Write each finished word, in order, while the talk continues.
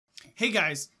Hey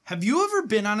guys, have you ever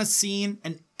been on a scene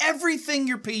and everything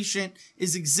your patient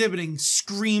is exhibiting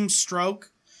screams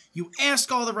stroke? You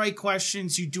ask all the right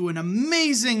questions, you do an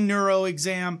amazing neuro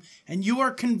exam, and you are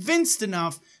convinced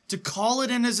enough to call it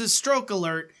in as a stroke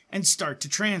alert and start to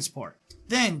transport.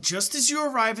 Then, just as you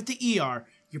arrive at the ER,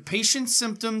 your patient's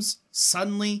symptoms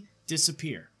suddenly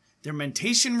disappear. Their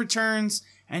mentation returns,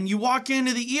 and you walk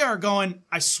into the ER going,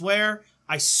 I swear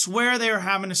they are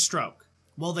having a stroke.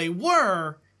 Well, they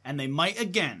were, and they might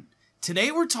again. Today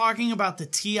we're talking about the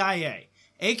TIA,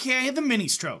 aka the mini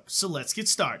stroke, so let's get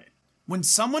started. When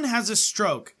someone has a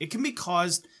stroke, it can be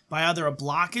caused by either a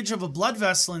blockage of a blood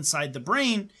vessel inside the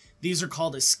brain, these are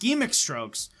called ischemic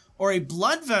strokes, or a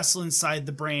blood vessel inside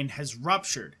the brain has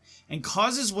ruptured and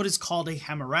causes what is called a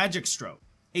hemorrhagic stroke.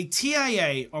 A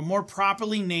TIA, or more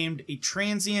properly named a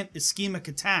Transient Ischemic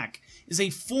Attack, is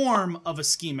a form of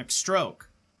ischemic stroke,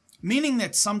 meaning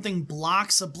that something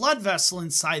blocks a blood vessel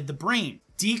inside the brain,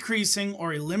 decreasing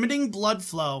or limiting blood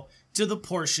flow to the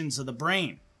portions of the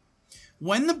brain.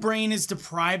 When the brain is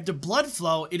deprived of blood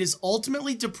flow, it is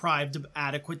ultimately deprived of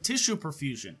adequate tissue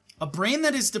perfusion. A brain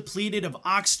that is depleted of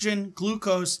oxygen,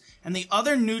 glucose, and the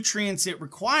other nutrients it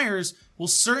requires will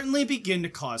certainly begin to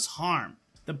cause harm.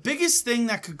 The biggest thing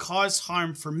that could cause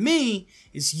harm for me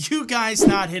is you guys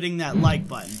not hitting that like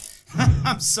button.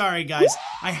 I'm sorry guys,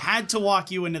 I had to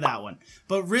walk you into that one.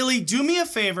 But really, do me a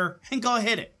favor and go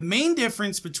hit it. The main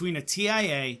difference between a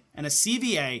TIA and a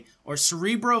CVA, or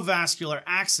cerebrovascular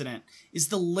accident, is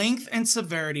the length and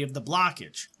severity of the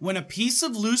blockage. When a piece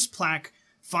of loose plaque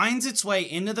finds its way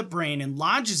into the brain and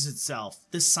lodges itself,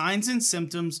 the signs and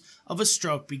symptoms of a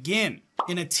stroke begin.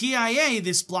 In a TIA,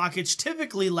 this blockage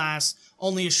typically lasts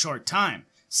only a short time,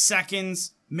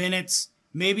 seconds, minutes,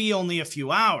 maybe only a few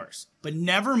hours, but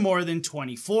never more than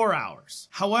 24 hours.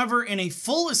 However, in a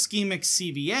full ischemic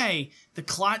CVA, the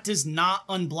clot does not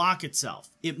unblock itself.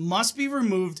 It must be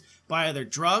removed by either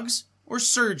drugs or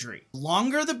surgery. The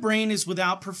longer the brain is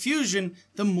without perfusion,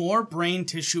 the more brain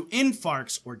tissue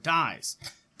infarcts or dies,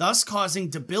 thus causing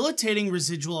debilitating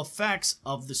residual effects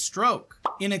of the stroke.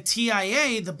 In a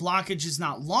TIA, the blockage is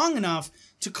not long enough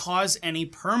to cause any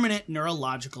permanent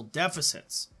neurological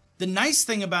deficits. The nice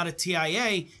thing about a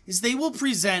TIA is they will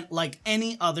present like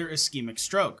any other ischemic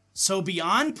stroke. So be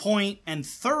on point and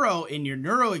thorough in your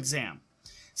neuro exam.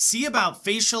 See about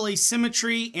facial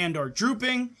asymmetry and or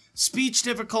drooping, speech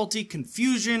difficulty,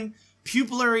 confusion,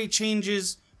 pupillary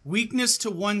changes, weakness to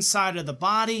one side of the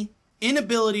body,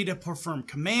 inability to perform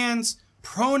commands,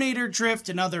 pronator drift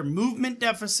and other movement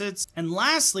deficits, and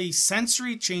lastly,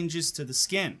 sensory changes to the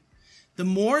skin. The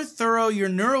more thorough your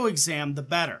neuro exam, the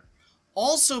better.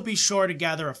 Also be sure to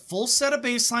gather a full set of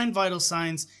baseline vital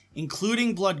signs,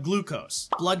 including blood glucose.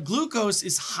 Blood glucose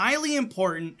is highly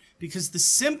important because the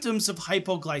symptoms of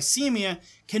hypoglycemia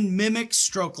can mimic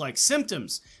stroke-like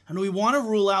symptoms, and we want to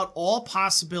rule out all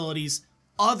possibilities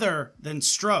other than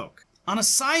stroke. On a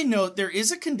side note, there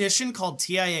is a condition called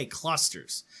TIA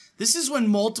clusters. This is when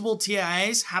multiple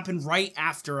TIAs happen right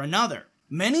after another.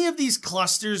 Many of these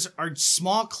clusters are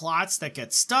small clots that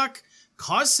get stuck,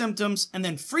 cause symptoms, and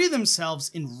then free themselves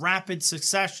in rapid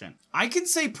succession. I can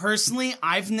say personally,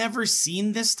 I've never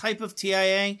seen this type of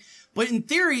TIA, but in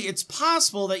theory, it's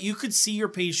possible that you could see your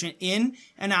patient in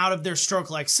and out of their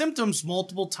stroke-like symptoms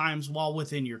multiple times while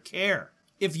within your care.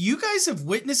 If you guys have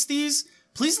witnessed these,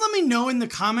 please let me know in the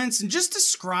comments and just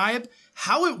describe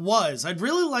how it was. I'd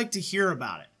really like to hear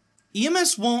about it.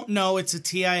 EMS won't know it's a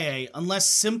TIA unless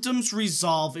symptoms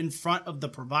resolve in front of the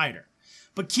provider.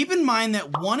 But keep in mind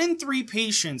that 1 in 3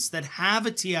 patients that have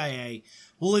a TIA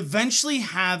will eventually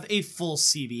have a full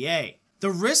CVA.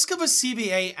 The risk of a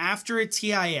CVA after a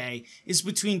TIA is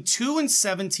between 2 and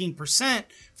 17%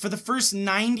 for the first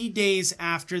 90 days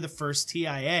after the first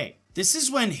TIA. This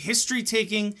is when history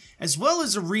taking, as well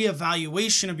as a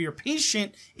reevaluation of your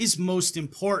patient, is most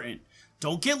important.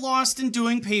 Don't get lost in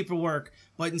doing paperwork,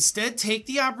 but instead take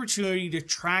the opportunity to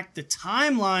track the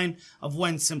timeline of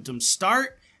when symptoms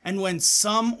start and when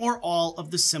some or all of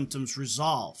the symptoms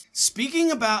resolve. Speaking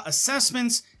about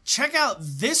assessments, check out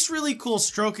this really cool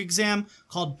stroke exam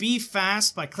called Be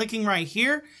Fast by clicking right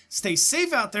here. Stay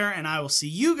safe out there, and I will see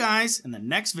you guys in the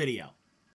next video.